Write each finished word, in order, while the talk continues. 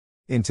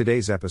In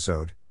today's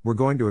episode, we're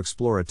going to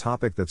explore a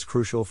topic that's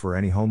crucial for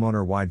any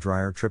homeowner: why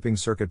dryer tripping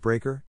circuit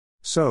breaker?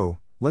 So,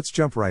 let's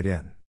jump right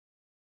in.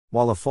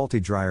 While a faulty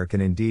dryer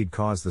can indeed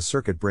cause the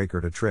circuit breaker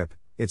to trip,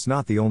 it's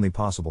not the only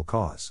possible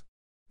cause.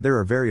 There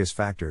are various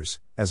factors,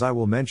 as I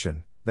will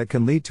mention, that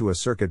can lead to a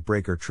circuit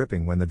breaker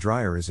tripping when the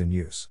dryer is in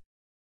use.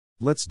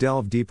 Let's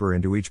delve deeper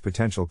into each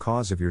potential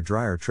cause of your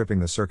dryer tripping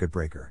the circuit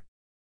breaker.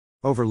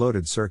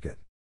 Overloaded circuit.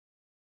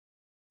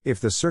 If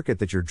the circuit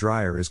that your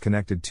dryer is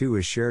connected to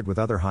is shared with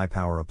other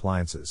high-power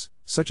appliances,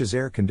 such as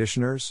air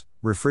conditioners,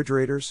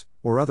 refrigerators,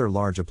 or other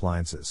large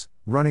appliances,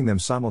 running them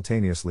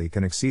simultaneously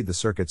can exceed the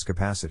circuit's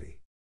capacity.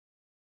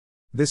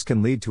 This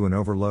can lead to an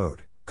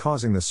overload,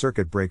 causing the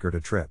circuit breaker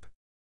to trip.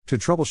 To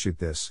troubleshoot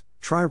this,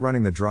 try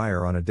running the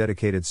dryer on a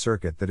dedicated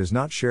circuit that is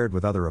not shared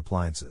with other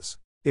appliances.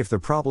 If the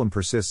problem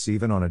persists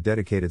even on a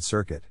dedicated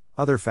circuit,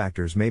 other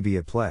factors may be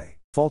at play.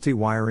 Faulty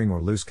wiring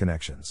or loose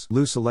connections.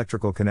 Loose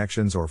electrical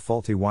connections or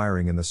faulty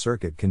wiring in the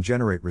circuit can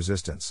generate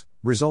resistance,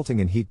 resulting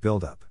in heat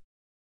buildup.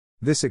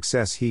 This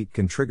excess heat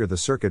can trigger the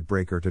circuit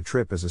breaker to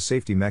trip as a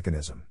safety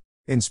mechanism.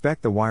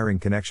 Inspect the wiring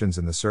connections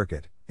in the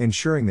circuit,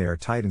 ensuring they are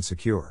tight and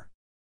secure.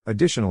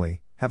 Additionally,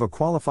 have a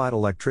qualified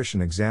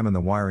electrician examine the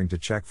wiring to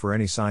check for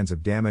any signs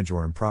of damage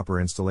or improper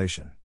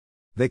installation.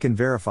 They can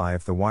verify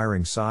if the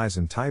wiring size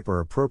and type are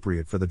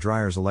appropriate for the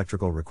dryer's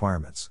electrical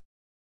requirements.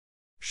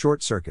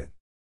 Short circuit.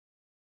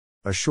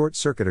 A short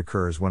circuit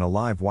occurs when a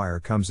live wire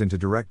comes into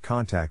direct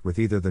contact with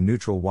either the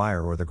neutral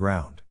wire or the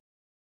ground.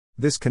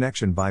 This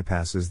connection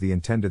bypasses the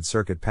intended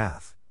circuit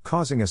path,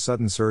 causing a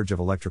sudden surge of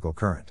electrical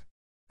current.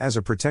 As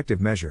a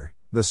protective measure,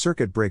 the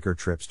circuit breaker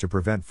trips to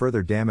prevent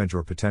further damage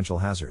or potential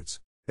hazards.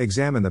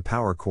 Examine the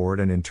power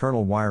cord and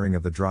internal wiring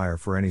of the dryer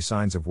for any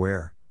signs of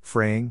wear,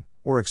 fraying,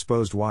 or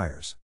exposed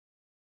wires.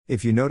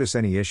 If you notice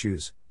any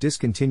issues,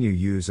 discontinue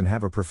use and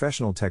have a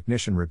professional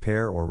technician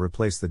repair or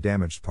replace the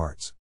damaged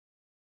parts.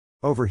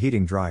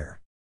 Overheating dryer.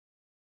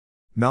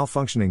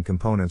 Malfunctioning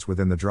components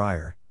within the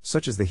dryer,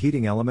 such as the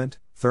heating element,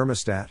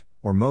 thermostat,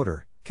 or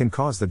motor, can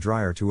cause the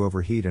dryer to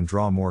overheat and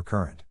draw more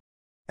current.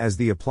 As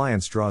the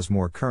appliance draws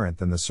more current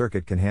than the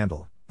circuit can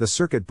handle, the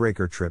circuit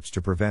breaker trips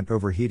to prevent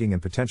overheating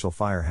and potential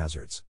fire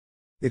hazards.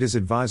 It is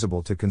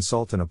advisable to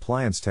consult an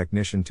appliance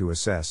technician to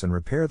assess and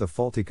repair the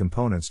faulty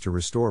components to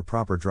restore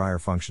proper dryer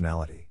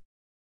functionality.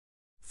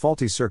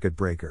 Faulty circuit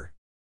breaker.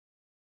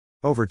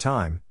 Over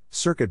time,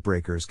 circuit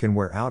breakers can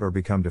wear out or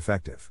become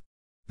defective.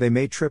 They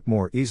may trip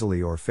more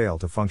easily or fail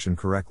to function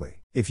correctly.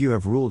 If you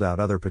have ruled out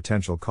other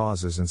potential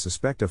causes and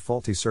suspect a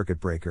faulty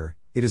circuit breaker,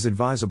 it is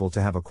advisable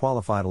to have a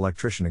qualified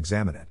electrician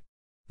examine it.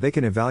 They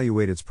can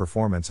evaluate its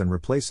performance and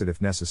replace it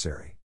if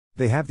necessary.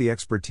 They have the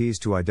expertise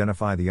to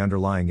identify the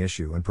underlying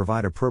issue and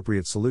provide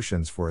appropriate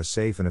solutions for a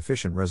safe and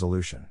efficient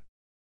resolution.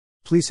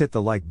 Please hit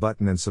the like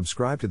button and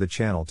subscribe to the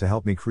channel to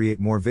help me create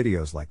more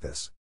videos like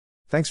this.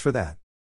 Thanks for that.